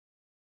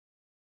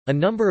A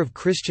number of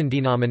Christian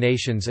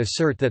denominations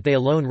assert that they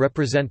alone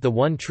represent the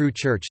one true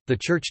Church, the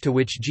Church to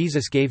which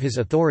Jesus gave his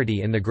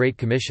authority in the Great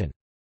Commission.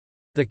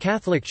 The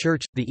Catholic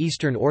Church, the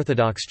Eastern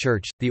Orthodox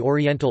Church, the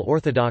Oriental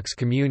Orthodox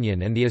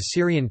Communion and the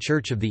Assyrian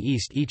Church of the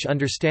East each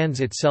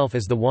understands itself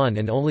as the one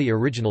and only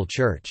original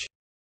Church.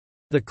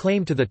 The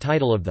claim to the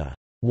title of the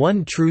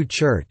one true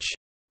Church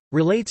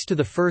relates to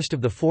the first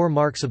of the four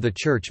marks of the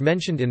Church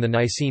mentioned in the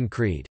Nicene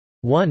Creed,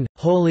 one,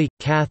 holy,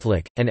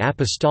 Catholic, and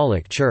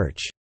Apostolic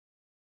Church.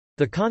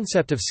 The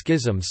concept of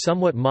schism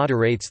somewhat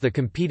moderates the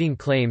competing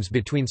claims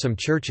between some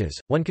churches.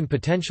 One can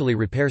potentially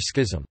repair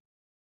schism.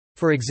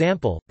 For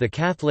example, the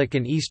Catholic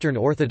and Eastern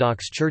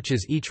Orthodox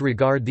churches each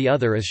regard the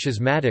other as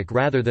schismatic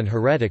rather than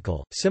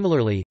heretical.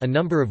 Similarly, a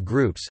number of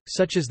groups,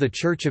 such as the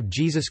Church of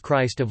Jesus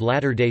Christ of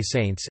Latter-day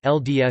Saints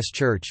 (LDS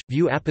Church),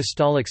 view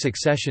apostolic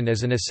succession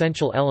as an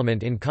essential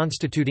element in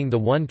constituting the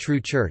one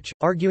true Church,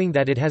 arguing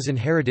that it has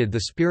inherited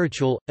the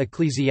spiritual,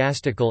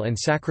 ecclesiastical and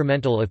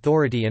sacramental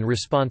authority and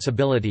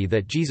responsibility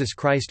that Jesus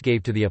Christ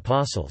gave to the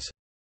apostles.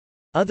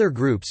 Other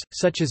groups,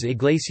 such as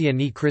Iglesia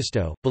ni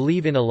Cristo,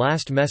 believe in a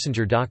last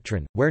messenger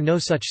doctrine, where no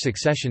such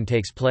succession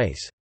takes place.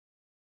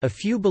 A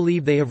few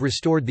believe they have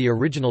restored the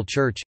original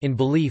Church, in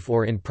belief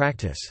or in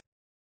practice.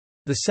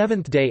 The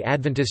Seventh-day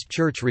Adventist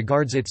Church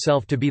regards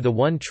itself to be the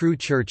one true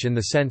Church in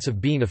the sense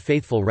of being a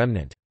faithful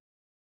remnant.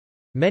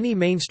 Many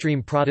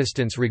mainstream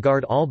Protestants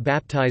regard all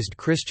baptized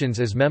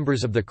Christians as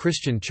members of the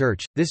Christian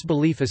Church. This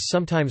belief is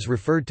sometimes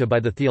referred to by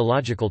the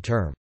theological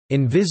term,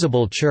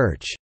 invisible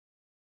Church.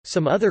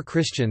 Some other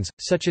Christians,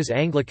 such as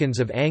Anglicans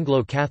of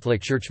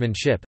Anglo-Catholic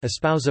churchmanship,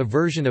 espouse a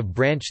version of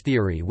branch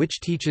theory which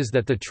teaches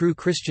that the true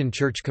Christian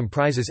Church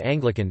comprises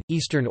Anglican,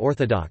 Eastern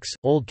Orthodox,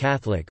 Old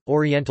Catholic,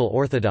 Oriental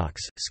Orthodox,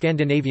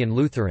 Scandinavian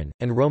Lutheran,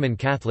 and Roman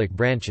Catholic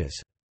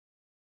branches.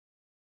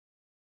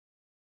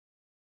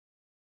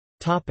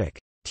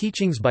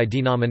 Teachings by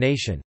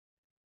denomination.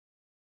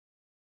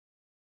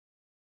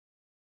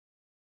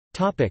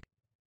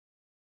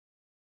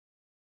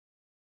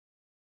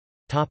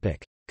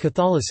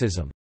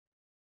 Catholicism.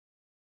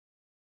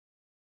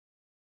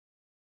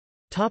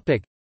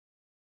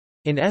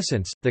 In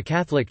essence, the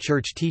Catholic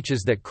Church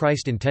teaches that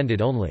Christ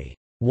intended only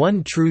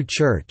one true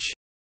Church,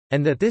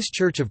 and that this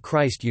Church of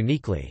Christ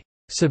uniquely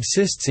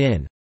subsists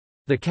in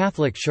the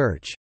Catholic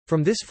Church.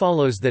 From this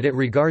follows that it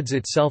regards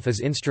itself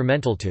as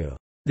instrumental to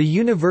the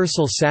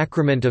universal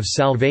sacrament of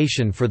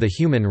salvation for the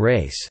human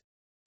race.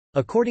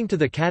 According to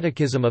the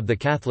Catechism of the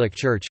Catholic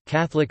Church,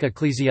 Catholic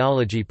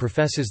ecclesiology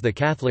professes the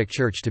Catholic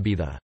Church to be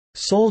the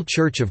sole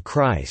Church of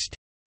Christ,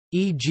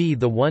 e.g.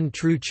 the one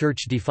true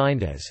Church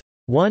defined as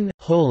one,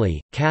 holy,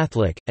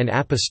 Catholic, and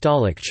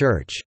Apostolic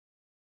Church,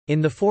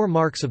 in the four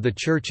marks of the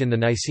Church in the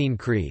Nicene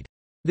Creed.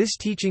 This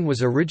teaching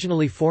was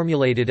originally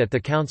formulated at the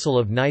Council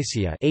of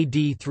Nicaea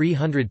AD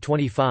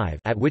 325,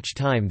 at which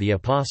time the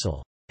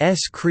Apostles'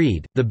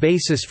 Creed, the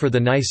basis for the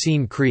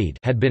Nicene Creed,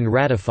 had been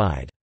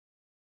ratified.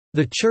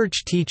 The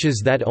Church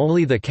teaches that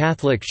only the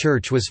Catholic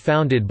Church was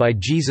founded by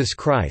Jesus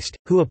Christ,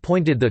 who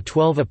appointed the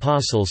 12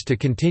 apostles to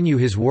continue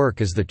his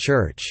work as the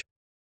Church's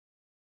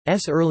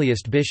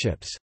earliest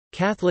bishops.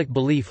 Catholic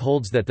belief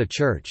holds that the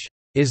Church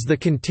is the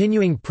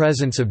continuing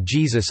presence of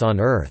Jesus on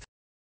earth,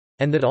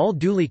 and that all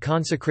duly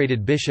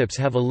consecrated bishops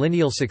have a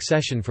lineal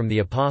succession from the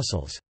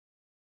apostles.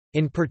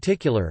 In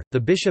particular, the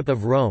Bishop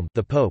of Rome,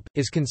 the Pope,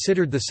 is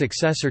considered the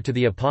successor to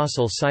the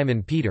apostle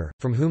Simon Peter,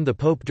 from whom the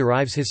Pope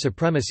derives his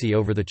supremacy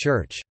over the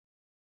Church.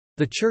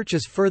 The Church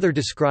is further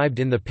described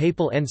in the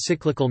papal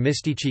encyclical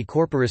Mystici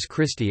Corporis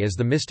Christi as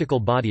the mystical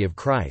body of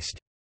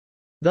Christ.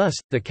 Thus,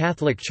 the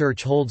Catholic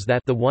Church holds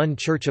that the one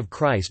Church of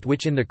Christ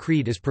which in the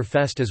Creed is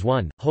professed as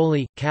one,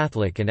 holy,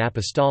 Catholic and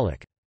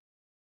Apostolic.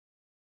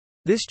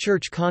 This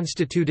Church,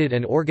 constituted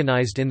and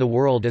organized in the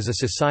world as a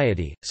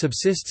society,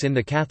 subsists in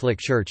the Catholic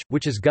Church,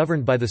 which is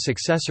governed by the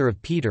successor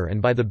of Peter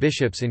and by the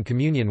bishops in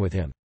communion with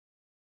him.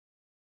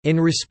 In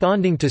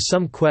responding to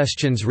some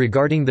questions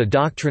regarding the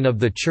doctrine of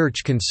the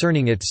Church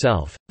concerning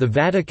itself, the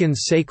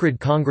Vatican's Sacred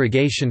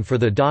Congregation for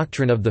the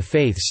Doctrine of the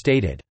Faith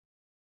stated,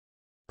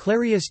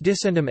 Clarius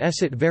dissendum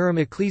esset verum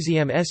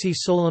ecclesiam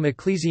esse solum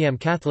ecclesiam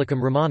Catholicum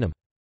Romanum.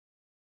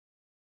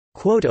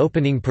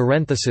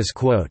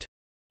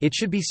 It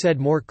should be said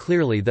more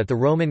clearly that the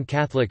Roman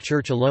Catholic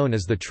Church alone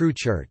is the true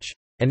Church,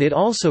 and it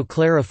also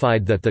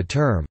clarified that the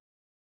term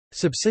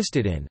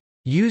subsisted in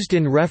used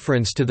in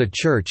reference to the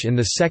Church in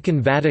the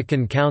Second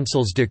Vatican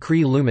Council's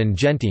Decree Lumen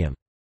Gentium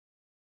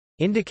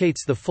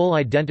indicates the full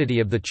identity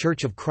of the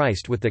Church of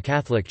Christ with the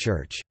Catholic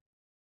Church.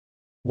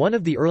 One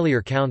of the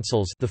earlier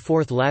councils, the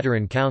Fourth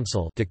Lateran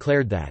Council,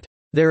 declared that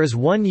there is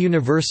one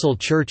universal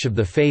Church of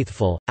the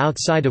faithful,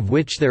 outside of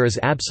which there is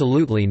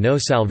absolutely no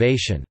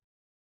salvation,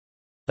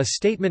 a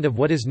statement of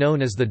what is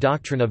known as the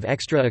doctrine of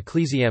extra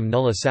ecclesiam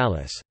nulla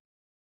salus.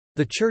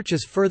 The Church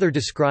is further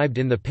described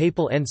in the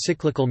papal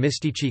encyclical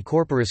Mystici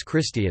Corporis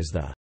Christi as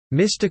the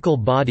mystical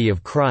body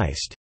of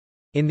Christ.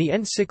 In the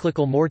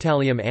encyclical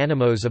Mortalium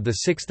Animos of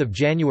 6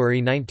 January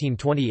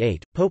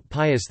 1928, Pope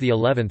Pius XI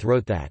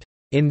wrote that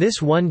In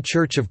this one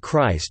Church of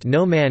Christ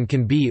no man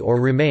can be or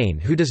remain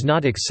who does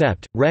not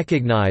accept,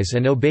 recognize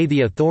and obey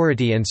the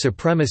authority and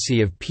supremacy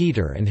of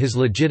Peter and his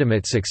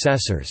legitimate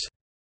successors."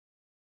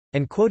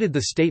 And quoted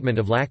the statement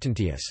of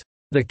Lactantius,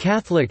 "The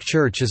Catholic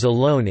Church is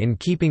alone in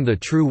keeping the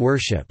true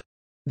worship.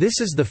 This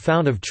is the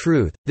fount of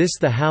truth, this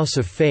the house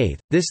of faith,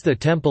 this the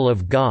temple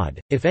of God.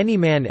 If any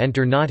man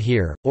enter not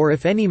here, or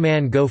if any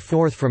man go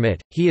forth from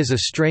it, he is a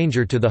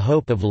stranger to the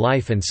hope of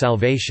life and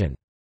salvation."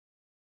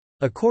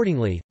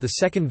 Accordingly, the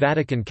Second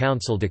Vatican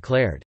Council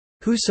declared,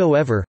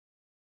 "Whosoever,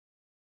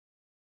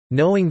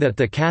 knowing that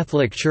the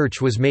Catholic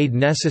Church was made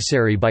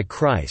necessary by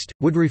Christ,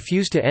 would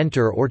refuse to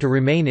enter or to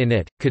remain in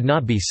it, could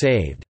not be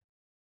saved."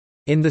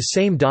 In the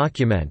same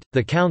document,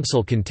 the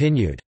Council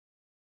continued,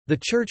 "The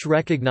Church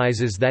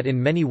recognizes that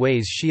in many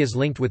ways she is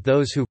linked with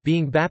those who,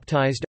 being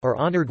baptized, are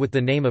honored with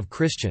the name of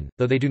Christian,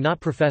 though they do not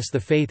profess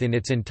the faith in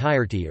its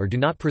entirety or do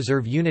not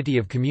preserve unity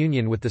of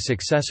communion with the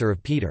successor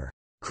of Peter."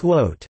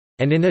 Quote,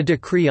 and in a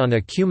decree on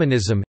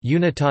ecumenism,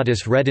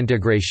 Unitatis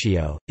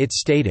Redintegratio, it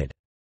stated,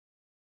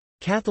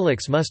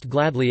 "Catholics must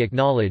gladly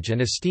acknowledge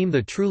and esteem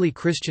the truly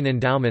Christian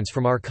endowments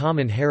from our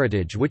common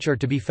heritage which are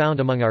to be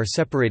found among our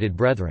separated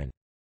brethren.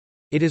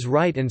 It is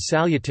right and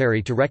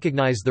salutary to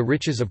recognize the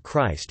riches of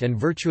Christ and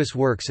virtuous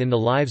works in the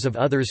lives of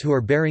others who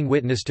are bearing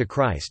witness to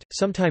Christ,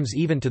 sometimes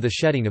even to the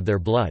shedding of their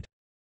blood.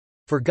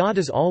 For God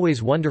is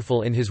always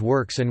wonderful in his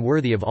works and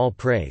worthy of all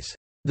praise.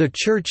 The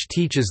Church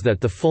teaches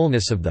that the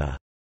fullness of the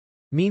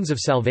means of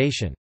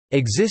salvation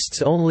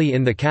exists only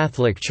in the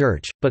Catholic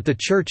Church, but the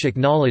Church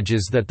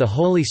acknowledges that the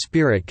Holy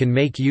Spirit can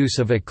make use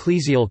of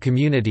ecclesial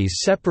communities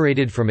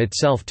separated from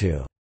itself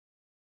to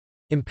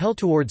impel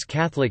towards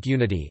Catholic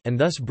unity and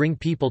thus bring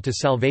people to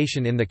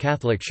salvation in the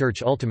Catholic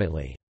Church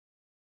ultimately.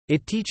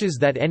 It teaches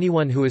that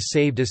anyone who is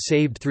saved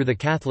through the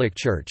Catholic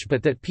Church,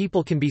 but that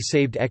people can be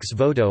saved ex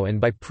voto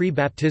and by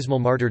pre-baptismal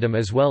martyrdom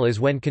as well as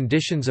when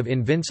conditions of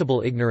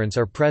invincible ignorance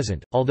are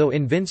present, although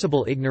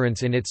invincible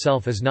ignorance in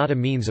itself is not a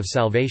means of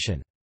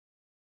salvation.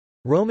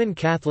 Roman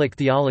Catholic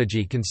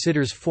theology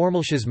considers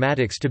formal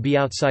schismatics to be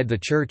outside the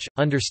Church,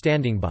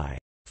 understanding by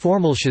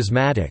formal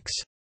schismatics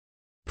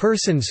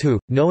persons who,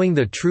 knowing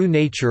the true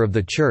nature of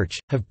the Church,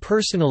 have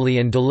personally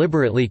and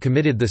deliberately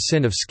committed the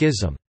sin of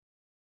schism.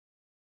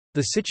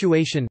 The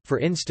situation, for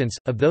instance,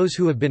 of those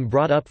who have been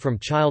brought up from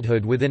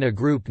childhood within a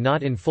group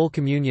not in full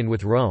communion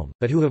with Rome,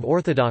 but who have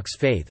Orthodox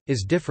faith,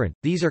 is different.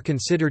 These are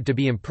considered to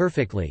be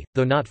imperfectly,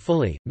 though not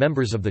fully,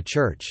 members of the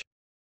Church.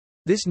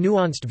 This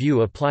nuanced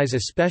view applies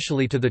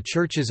especially to the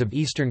churches of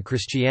Eastern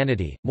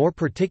Christianity, more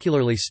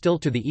particularly still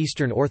to the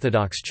Eastern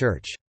Orthodox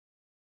Church.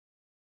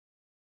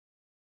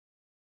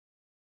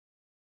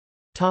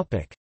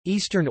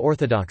 Eastern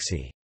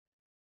Orthodoxy.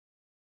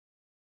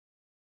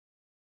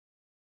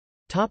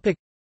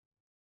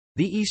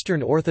 The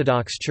Eastern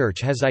Orthodox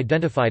Church has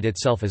identified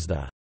itself as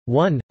the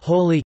one,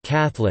 holy,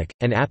 Catholic,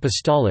 and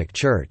Apostolic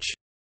Church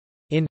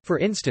in, for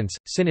instance,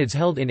 synods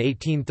held in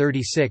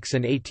 1836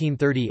 and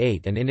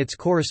 1838 and in its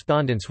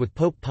correspondence with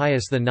Pope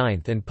Pius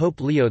IX and Pope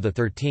Leo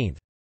XIII.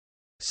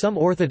 Some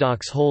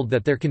Orthodox hold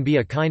that there can be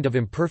a kind of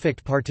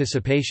imperfect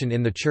participation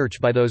in the Church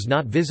by those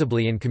not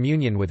visibly in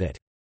communion with it.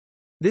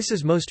 This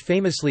is most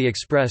famously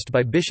expressed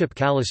by Bishop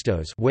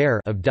Kallistos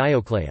of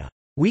Dioclea.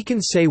 "We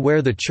can say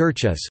where the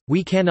Church is,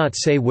 we cannot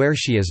say where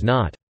she is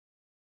not."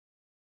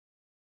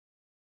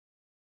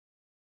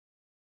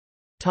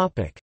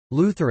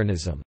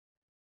 Lutheranism.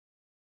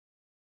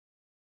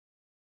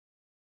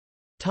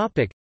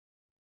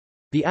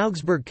 The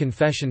Augsburg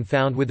Confession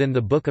found within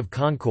the Book of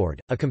Concord,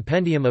 a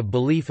compendium of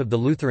belief of the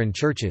Lutheran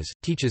churches,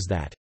 teaches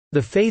that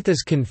the faith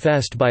is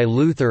confessed by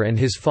Luther and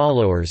his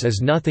followers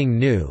as nothing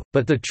new,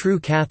 but the true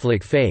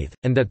Catholic faith,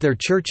 and that their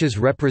churches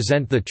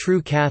represent the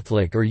true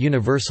Catholic or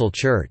universal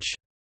Church.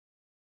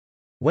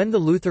 When the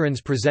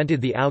Lutherans presented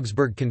the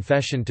Augsburg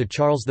Confession to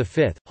Charles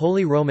V,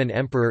 Holy Roman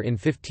Emperor in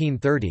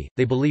 1530,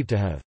 they believed to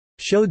have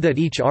showed that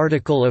each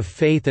article of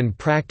faith and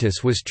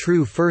practice was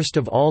true first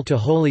of all to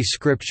Holy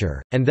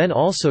Scripture, and then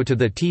also to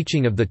the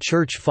teaching of the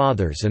Church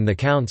Fathers and the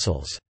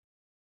Councils.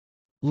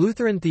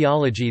 Lutheran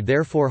theology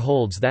therefore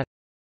holds that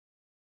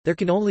there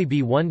can only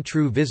be one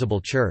true visible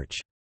Church.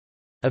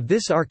 Of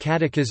this our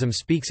Catechism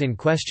speaks in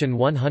question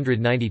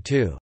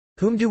 192.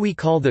 Whom do we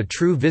call the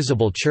true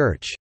visible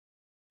Church?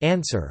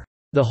 Answer: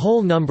 the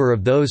whole number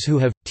of those who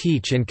have,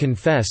 teach and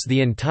confess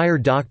the entire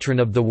doctrine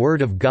of the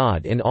Word of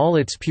God in all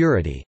its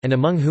purity, and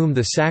among whom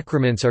the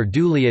sacraments are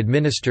duly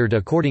administered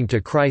according to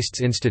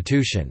Christ's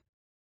institution.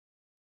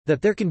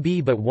 That there can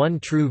be but one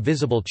true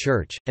visible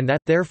Church, and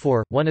that,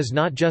 therefore, one is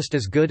not just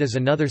as good as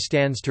another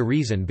stands to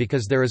reason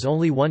because there is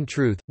only one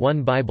truth,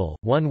 one Bible,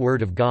 one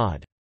Word of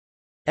God.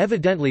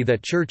 Evidently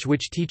that Church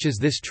which teaches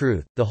this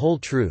truth, the whole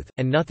truth,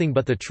 and nothing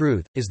but the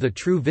truth, is the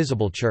true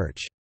visible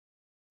Church.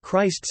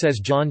 Christ says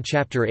John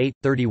chapter 8,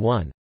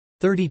 31.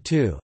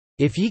 32.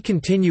 If ye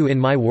continue in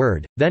my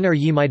word, then are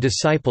ye my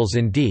disciples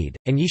indeed,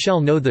 and ye shall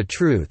know the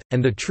truth,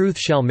 and the truth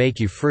shall make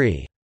you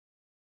free.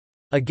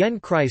 Again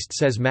Christ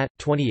says Matt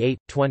 28,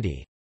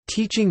 20.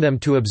 Teaching them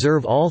to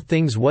observe all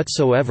things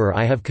whatsoever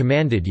I have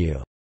commanded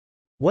you.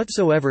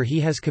 Whatsoever he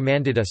has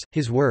commanded us,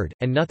 his word,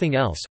 and nothing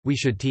else, we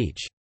should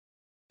teach.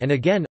 And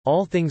again,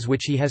 all things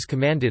which he has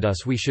commanded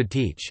us we should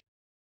teach.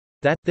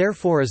 That,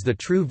 therefore is the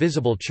true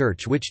visible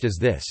church which does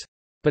this.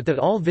 But that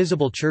all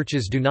visible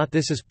churches do not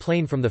this is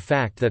plain from the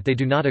fact that they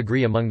do not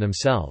agree among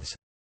themselves.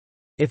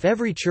 If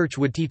every church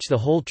would teach the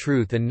whole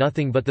truth and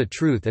nothing but the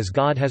truth as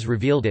God has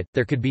revealed it,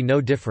 there could be no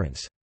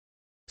difference.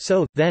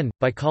 So, then,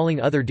 by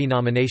calling other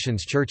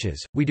denominations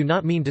churches, we do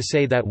not mean to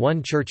say that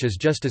one church is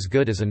just as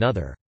good as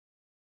another.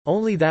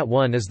 Only that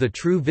one is the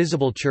true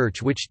visible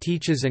church which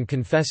teaches and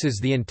confesses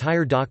the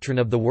entire doctrine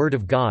of the Word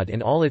of God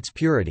in all its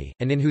purity,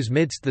 and in whose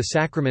midst the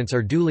sacraments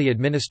are duly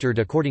administered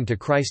according to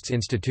Christ's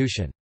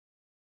institution.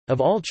 Of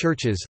all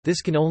churches,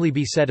 this can only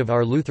be said of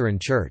our Lutheran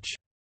Church.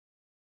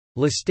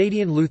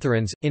 Laestadian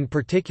Lutherans, in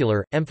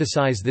particular,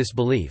 emphasize this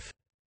belief.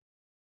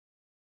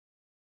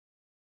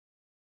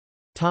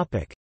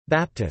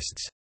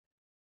 Baptists.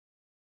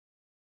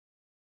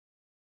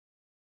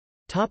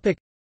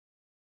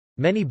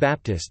 Many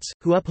Baptists,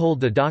 who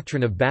uphold the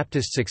doctrine of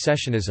Baptist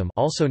successionism,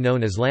 also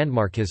known as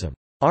landmarkism,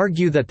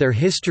 argue that their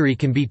history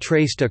can be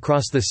traced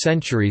across the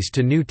centuries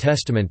to New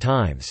Testament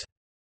times,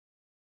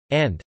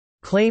 and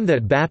claim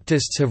that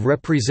Baptists have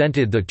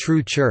represented the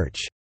true church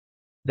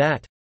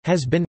that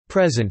has been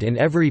present in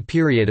every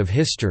period of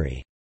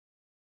history.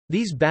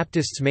 These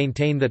Baptists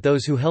maintain that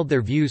those who held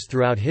their views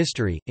throughout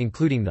history,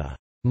 including the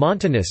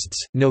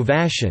Montanists,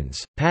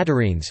 Novatians,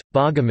 Paterines,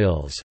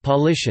 Bogomils,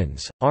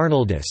 Paulicians,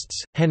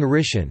 Arnoldists,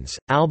 Henricians,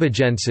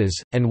 Albigenses,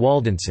 and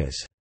Waldenses,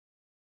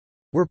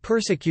 were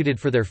persecuted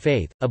for their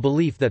faith, a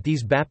belief that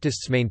these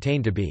Baptists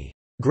maintain to be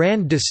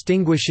grand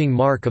distinguishing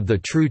mark of the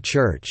true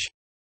Church.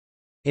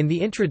 In the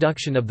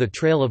introduction of The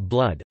Trail of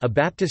Blood, a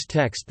Baptist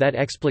text that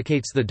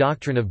explicates the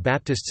doctrine of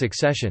Baptist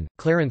succession,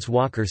 Clarence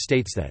Walker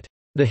states that,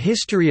 "The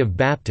history of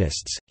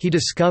Baptists, he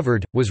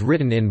discovered, was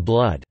written in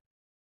blood.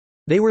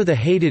 They were the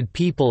hated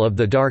people of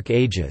the Dark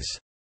Ages.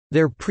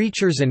 Their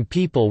preachers and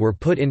people were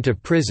put into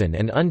prison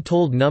and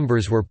untold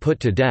numbers were put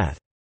to death."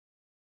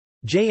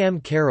 J. M.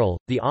 Carroll,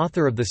 the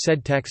author of the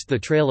said text The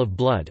Trail of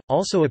Blood,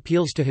 also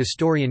appeals to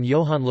historian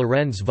Johann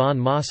Lorenz von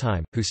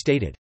Mosheim, who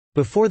stated,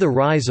 "Before the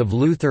rise of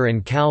Luther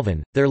and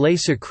Calvin, there lay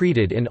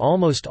secreted in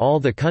almost all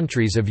the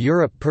countries of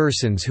Europe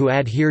persons who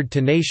adhered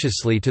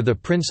tenaciously to the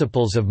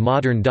principles of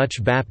modern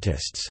Dutch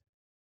Baptists."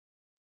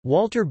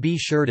 Walter B.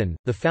 Sheridan,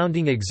 the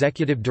founding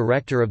executive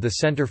director of the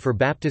Center for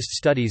Baptist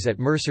Studies at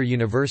Mercer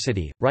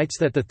University, writes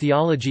that the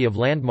theology of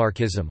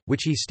landmarkism,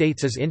 which he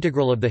states is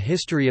integral of the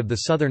history of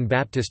the Southern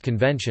Baptist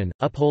Convention,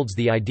 upholds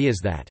the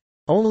ideas that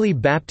only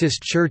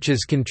Baptist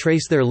churches can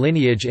trace their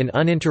lineage in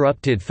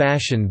uninterrupted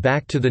fashion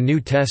back to the New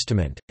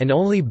Testament, and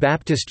only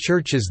Baptist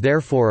churches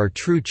therefore are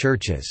true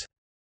churches.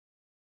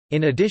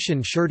 In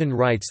addition, Sheridan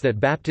writes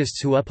that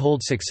Baptists who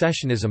uphold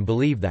successionism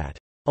believe that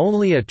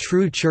only a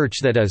true church,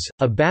 that is,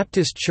 a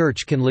Baptist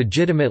church, can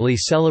legitimately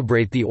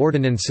celebrate the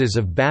ordinances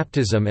of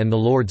baptism and the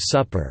Lord's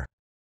Supper.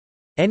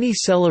 Any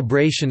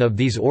celebration of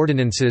these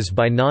ordinances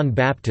by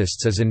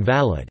non-Baptists is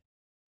invalid.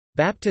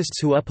 Baptists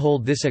who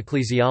uphold this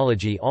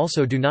ecclesiology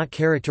also do not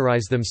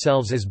characterize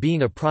themselves as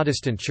being a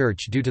Protestant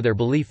church due to their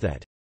belief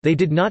that they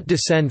did not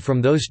descend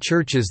from those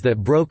churches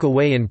that broke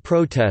away in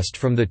protest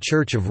from the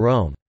Church of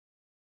Rome.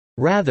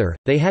 Rather,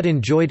 they had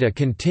enjoyed a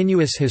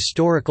continuous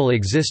historical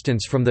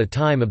existence from the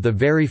time of the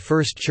very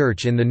first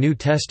church in the New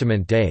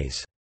Testament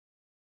days.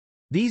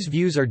 These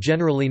views are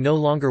generally no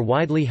longer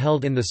widely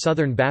held in the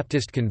Southern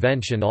Baptist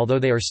Convention, although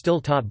they are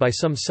still taught by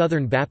some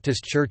Southern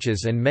Baptist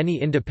churches and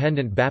many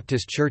independent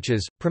Baptist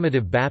churches,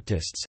 Primitive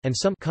Baptists, and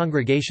some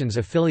congregations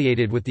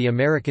affiliated with the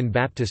American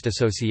Baptist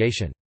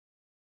Association.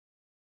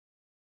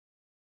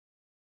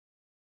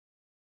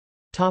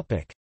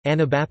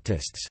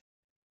 Anabaptists.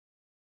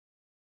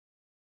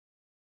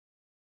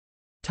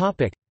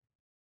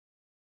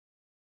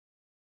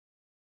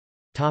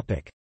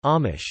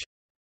 Amish.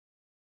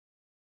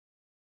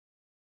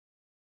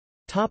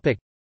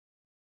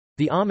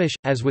 The Amish,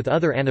 as with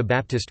other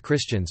Anabaptist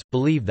Christians,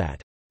 believe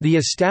that the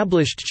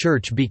established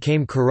church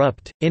became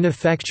corrupt,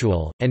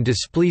 ineffectual, and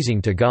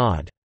displeasing to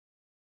God.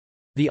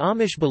 The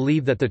Amish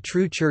believe that the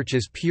true church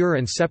is pure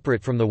and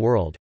separate from the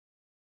world.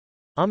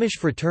 Amish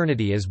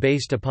fraternity is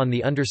based upon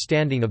the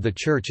understanding of the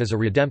church as a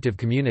redemptive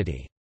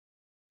community.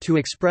 To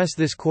express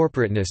this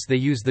corporateness they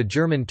use the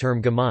German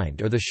term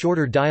Gemeinde, or the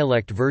shorter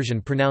dialect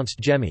version pronounced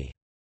Gemi.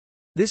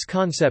 This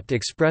concept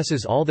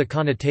expresses all the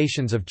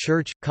connotations of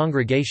church,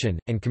 congregation,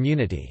 and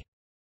community.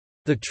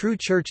 The true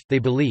church, they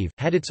believe,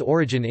 had its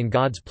origin in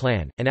God's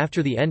plan, and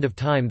after the end of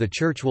time the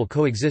church will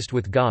coexist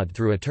with God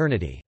through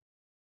eternity.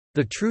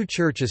 The true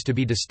church is to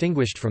be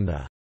distinguished from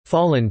the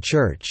fallen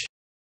church.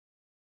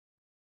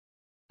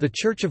 The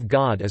Church of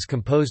God is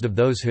composed of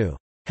those who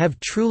have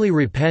truly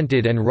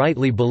repented and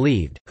rightly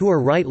believed, who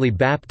are rightly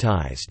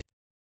baptized,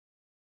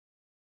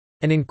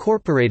 and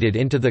incorporated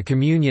into the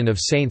communion of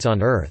saints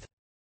on earth.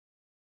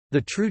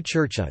 The true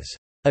church is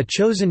a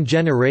chosen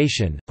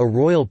generation, a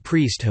royal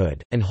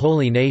priesthood, and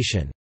holy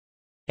nation,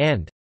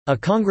 and a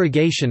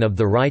congregation of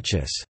the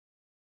righteous.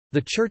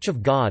 The Church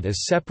of God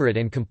is separate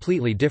and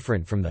completely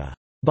different from the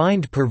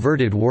bind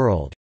perverted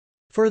world.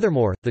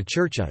 Furthermore, the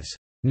Church is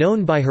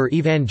known by her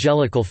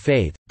evangelical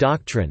faith,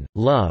 doctrine,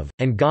 love,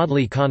 and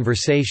godly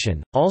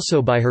conversation,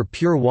 also by her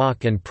pure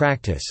walk and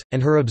practice,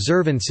 and her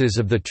observances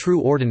of the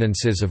true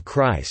ordinances of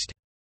Christ.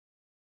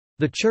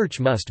 The Church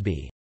must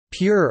be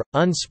pure,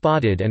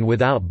 unspotted and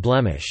without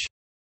blemish.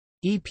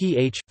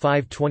 EPH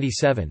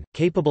 5:27,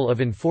 capable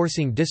of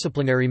enforcing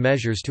disciplinary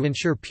measures to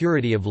ensure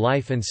purity of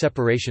life and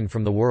separation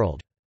from the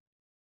world.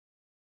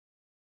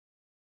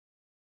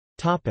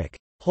 Topic: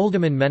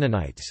 Holdeman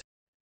Mennonites.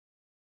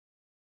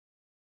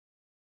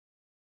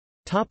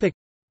 Topic: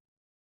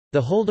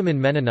 The Holdeman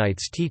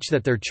Mennonites teach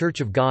that their Church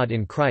of God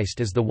in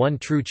Christ is the one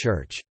true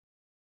church.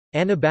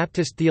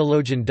 Anabaptist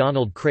theologian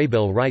Donald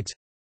Craybill writes,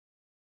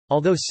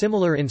 although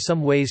similar in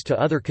some ways to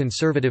other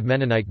conservative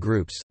Mennonite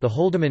groups, the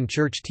Holdeman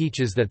Church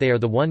teaches that they are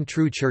the one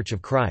true Church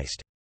of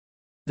Christ.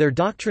 Their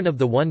doctrine of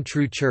the one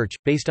true Church,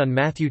 based on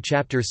Matthew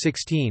chapter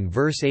 16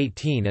 verse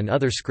 18 and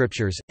other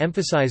scriptures,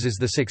 emphasizes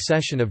the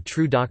succession of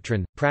true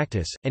doctrine,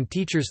 practice, and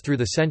teachers through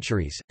the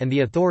centuries, and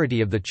the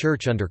authority of the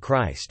Church under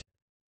Christ.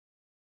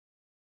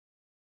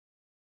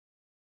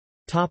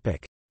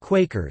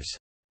 Quakers.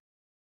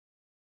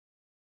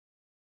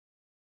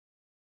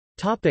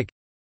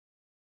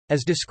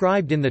 As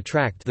described in the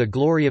tract The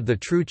Glory of the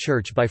True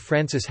Church by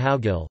Francis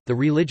Haugill, the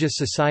Religious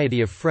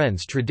Society of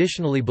Friends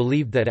traditionally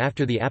believed that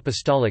after the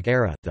Apostolic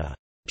era, the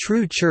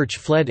true Church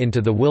fled into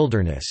the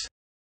wilderness,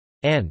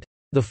 and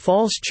the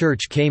false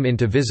Church came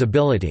into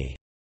visibility.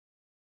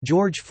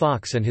 George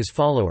Fox and his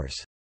followers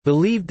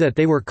believed that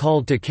they were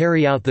called to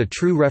carry out the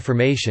true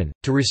Reformation,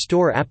 to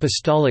restore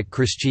apostolic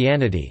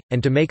Christianity,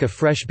 and to make a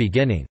fresh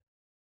beginning.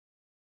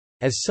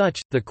 As such,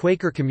 the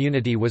Quaker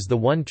community was the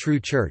one true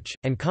church,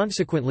 and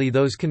consequently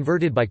those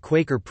converted by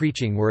Quaker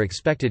preaching were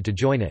expected to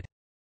join it.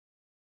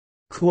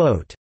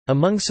 Quote,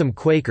 among some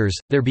Quakers,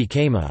 there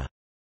became a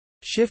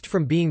shift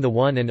from being the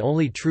one and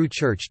only true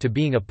church to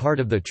being a part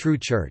of the true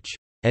church,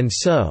 and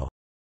so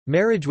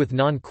marriage with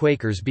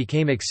non-Quakers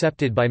became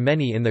accepted by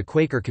many in the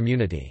Quaker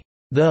community,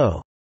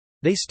 though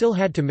they still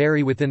had to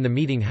marry within the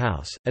meeting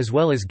house, as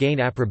well as gain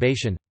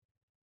approbation.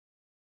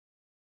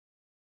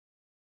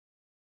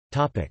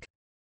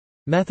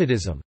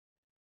 Methodism.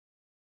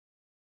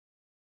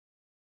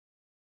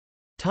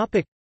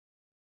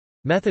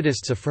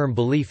 Methodists affirm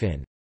belief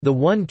in the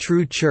one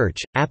true church,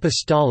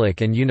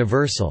 apostolic and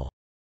universal,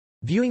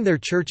 viewing their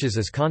churches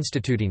as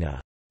constituting a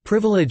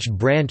privileged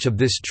branch of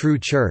this true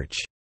church.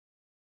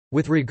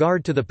 With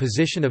regard to the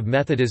position of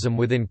Methodism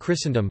within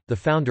Christendom, the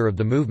founder of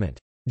the movement,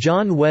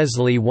 John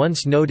Wesley,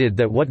 once noted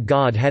that what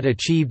God had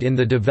achieved in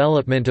the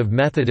development of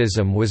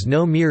Methodism was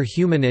no mere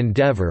human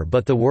endeavor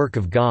but the work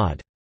of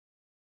God.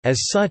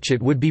 As such,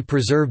 it would be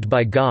preserved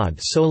by God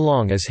so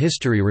long as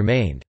history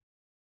remained.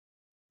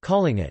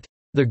 Calling it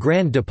the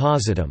grand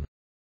depositum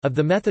of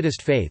the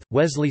Methodist faith,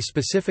 Wesley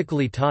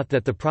specifically taught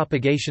that the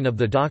propagation of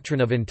the doctrine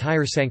of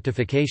entire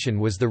sanctification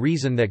was the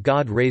reason that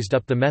God raised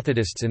up the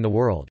Methodists in the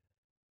world.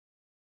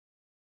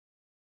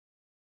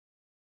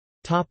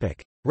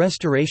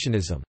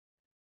 Restorationism.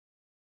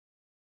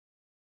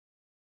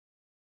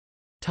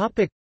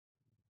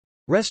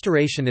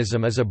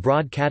 Restorationism is a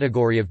broad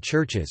category of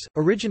churches,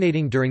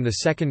 originating during the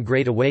Second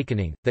Great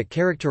Awakening, that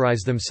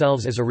characterize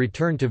themselves as a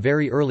return to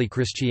very early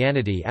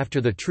Christianity after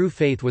the true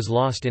faith was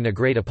lost in a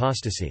great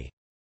apostasy.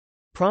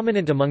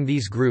 Prominent among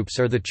these groups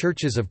are the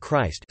Churches of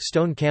Christ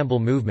Stone Campbell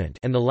movement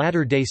and the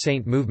Latter-day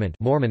Saint movement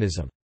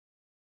Mormonism.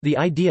 The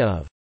idea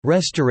of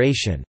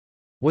restoration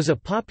was a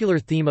popular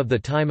theme of the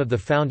time of the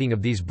founding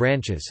of these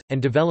branches,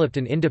 and developed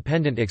an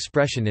independent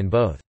expression in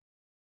both.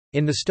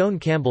 In the Stone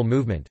Campbell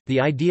movement,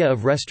 the idea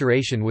of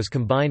restoration was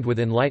combined with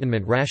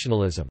Enlightenment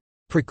rationalism,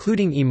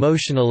 precluding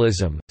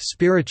emotionalism,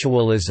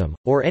 spiritualism,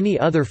 or any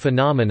other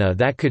phenomena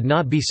that could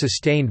not be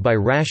sustained by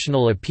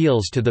rational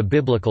appeals to the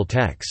biblical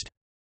text.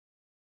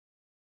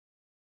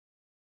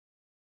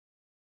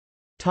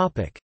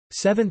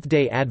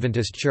 Seventh-day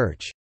Adventist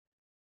Church.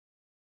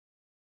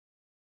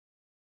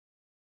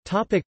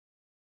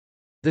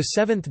 The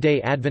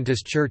Seventh-day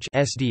Adventist Church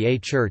 (SDA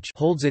Church)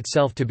 holds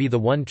itself to be the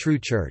one true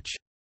church.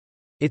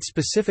 It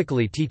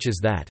specifically teaches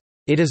that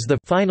it is the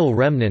final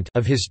remnant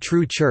of his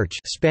true church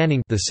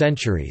spanning the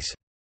centuries.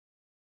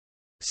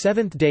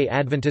 Seventh-day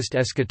Adventist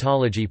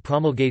eschatology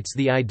promulgates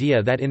the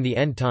idea that in the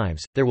end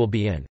times, there will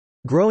be an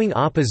growing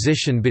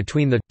opposition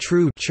between the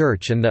true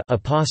church and the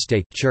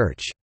apostate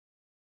church.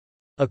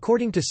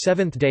 According to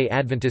Seventh-day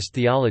Adventist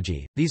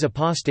theology, these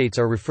apostates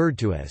are referred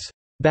to as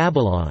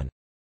Babylon,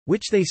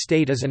 which they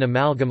state is an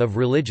amalgam of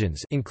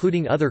religions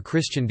including other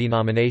Christian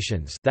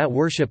denominations that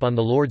worship on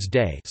the Lord's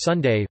Day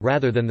Sunday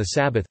rather than the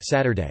Sabbath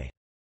Saturday.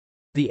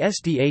 The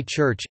SDA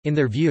Church, in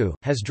their view,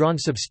 has drawn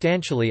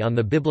substantially on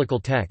the biblical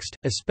text,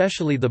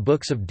 especially the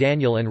books of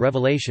Daniel and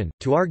Revelation,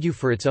 to argue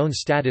for its own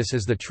status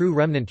as the true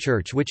remnant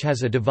church which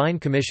has a divine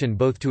commission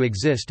both to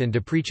exist and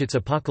to preach its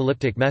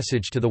apocalyptic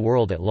message to the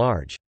world at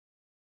large.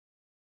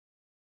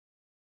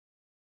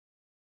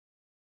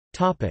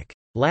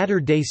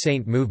 Latter-day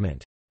Saint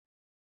movement.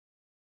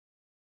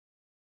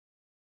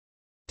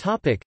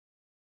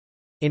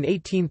 In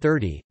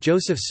 1830,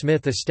 Joseph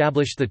Smith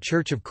established the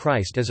Church of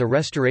Christ as a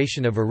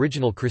restoration of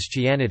original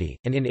Christianity,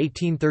 and in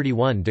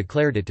 1831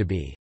 declared it to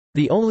be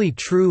the only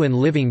true and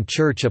living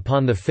church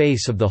upon the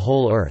face of the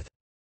whole earth.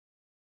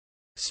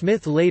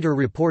 Smith later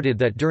reported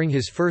that during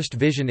his first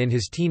vision in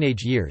his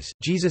teenage years,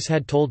 Jesus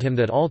had told him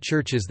that all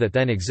churches that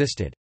then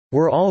existed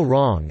were all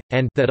wrong,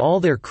 and that all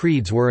their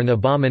creeds were an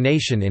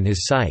abomination in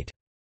his sight.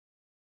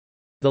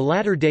 The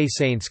Latter-day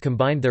Saints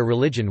combined their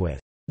religion with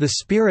the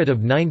spirit of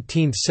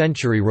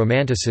 19th-century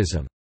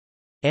Romanticism,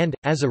 and,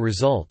 as a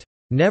result,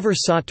 never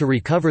sought to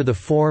recover the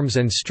forms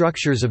and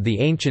structures of the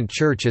ancient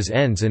church as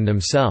ends in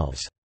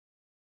themselves,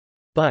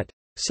 but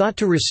sought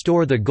to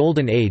restore the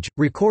Golden Age,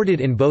 recorded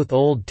in both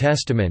Old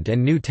Testament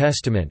and New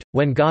Testament,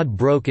 when God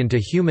broke into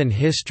human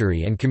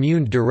history and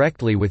communed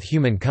directly with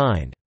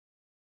humankind.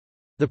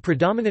 The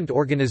predominant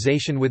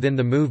organization within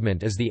the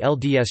movement is the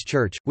LDS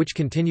Church, which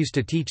continues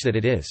to teach that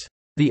it is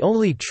the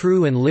only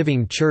true and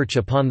living church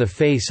upon the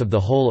face of the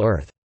whole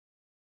earth.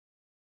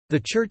 The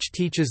Church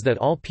teaches that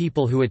all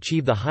people who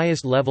achieve the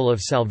highest level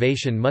of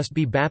salvation must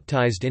be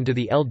baptized into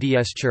the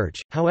LDS Church.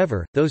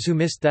 However, those who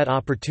missed that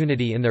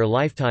opportunity in their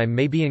lifetime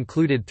may be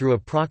included through a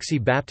proxy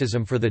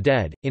baptism for the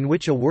dead, in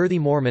which a worthy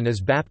Mormon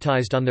is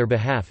baptized on their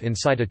behalf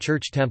inside a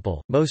church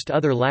temple. Most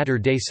other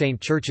Latter-day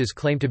Saint churches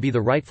claim to be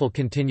the rightful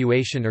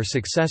continuation or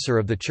successor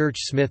of the Church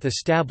Smith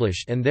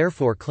established and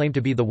therefore claim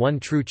to be the one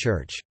true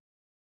church.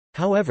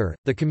 However,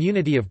 the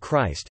Community of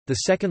Christ,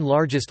 the second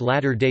largest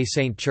Latter-day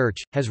Saint church,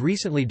 has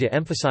recently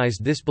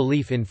de-emphasized this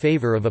belief in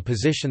favor of a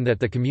position that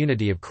the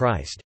Community of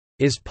Christ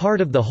is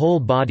part of the whole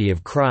body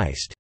of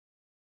Christ.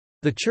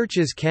 The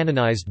Church's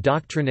canonized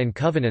Doctrine and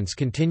Covenants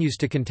continues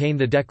to contain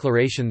the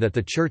declaration that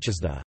the Church is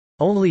the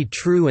only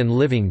true and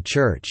living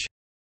Church.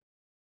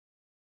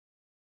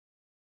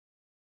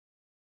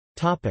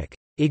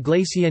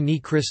 Iglesia ni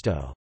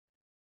Cristo.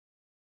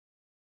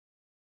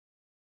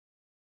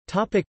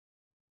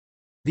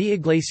 The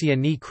Iglesia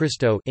ni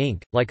Cristo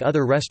Inc., like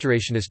other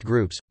restorationist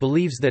groups,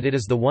 believes that it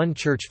is the one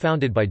church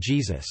founded by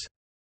Jesus.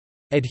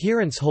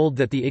 Adherents hold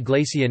that the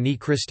Iglesia ni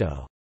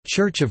Cristo,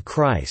 Church of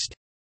Christ,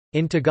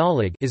 in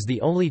Tagalog, is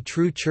the only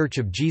true Church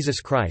of Jesus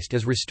Christ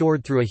as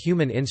restored through a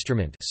human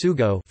instrument,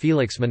 Sugo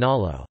Felix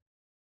Manalo.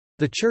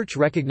 The Church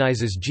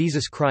recognizes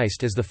Jesus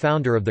Christ as the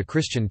founder of the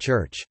Christian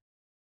Church.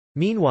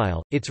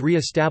 Meanwhile, its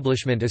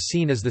re-establishment is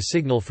seen as the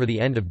signal for the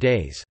end of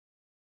days.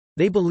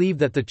 They believe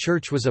that the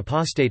Church was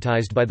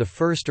apostatized by the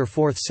 1st or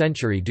 4th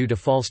century due to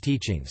false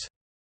teachings.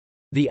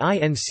 The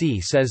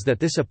INC says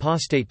that this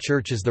apostate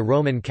church is the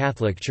Roman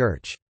Catholic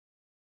Church.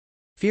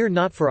 Fear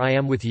not, for I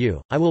am with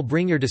you, I will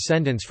bring your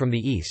descendants from the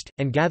east,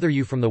 and gather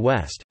you from the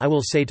west. I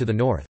will say to the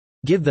north,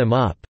 give them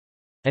up,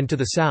 and to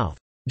the south,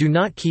 do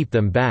not keep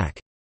them back.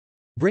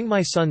 Bring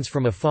my sons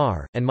from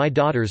afar, and my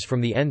daughters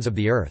from the ends of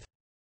the earth.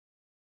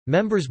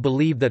 Members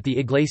believe that the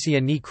Iglesia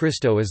ni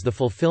Cristo is the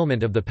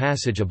fulfillment of the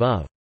passage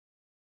above.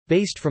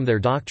 Based from their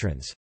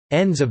doctrines,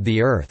 ends of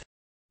the earth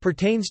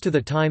pertains to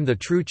the time the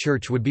true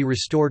church would be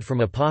restored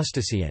from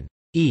apostasy, and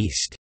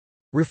east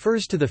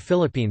refers to the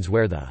Philippines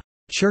where the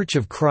Church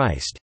of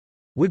Christ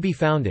would be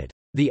founded.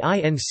 The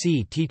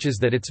INC teaches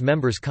that its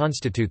members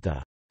constitute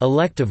the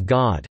elect of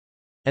God,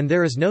 and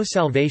there is no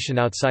salvation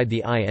outside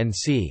the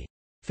INC.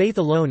 Faith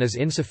alone is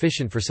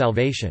insufficient for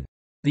salvation.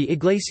 The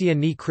Iglesia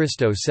ni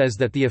Cristo says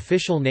that the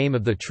official name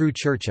of the true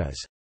church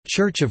is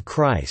Church of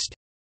Christ.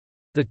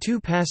 The two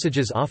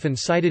passages often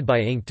cited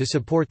by Inc. to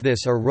support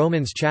this are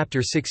Romans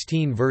chapter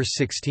 16 verse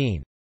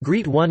 16,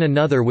 "Greet one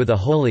another with a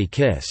holy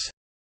kiss.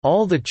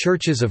 All the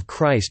churches of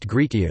Christ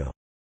greet you,"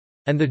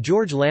 and the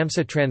George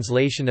Lamsa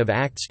translation of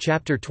Acts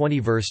chapter 20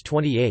 verse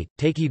 28,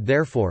 "Take heed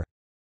therefore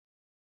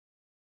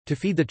to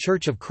feed the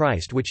church of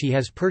Christ which he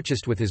has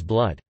purchased with his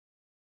blood."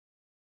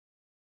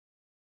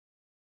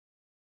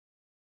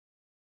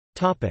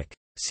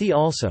 See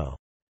also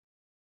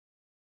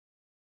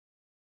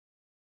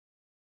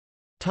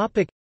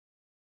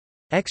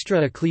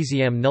Extra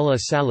Ecclesiam Nulla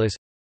Salus,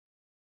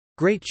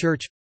 Great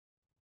Church,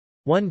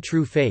 One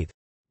True Faith,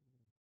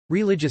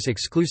 Religious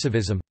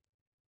Exclusivism.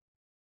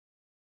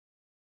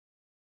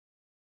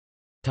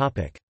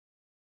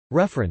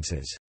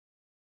 References.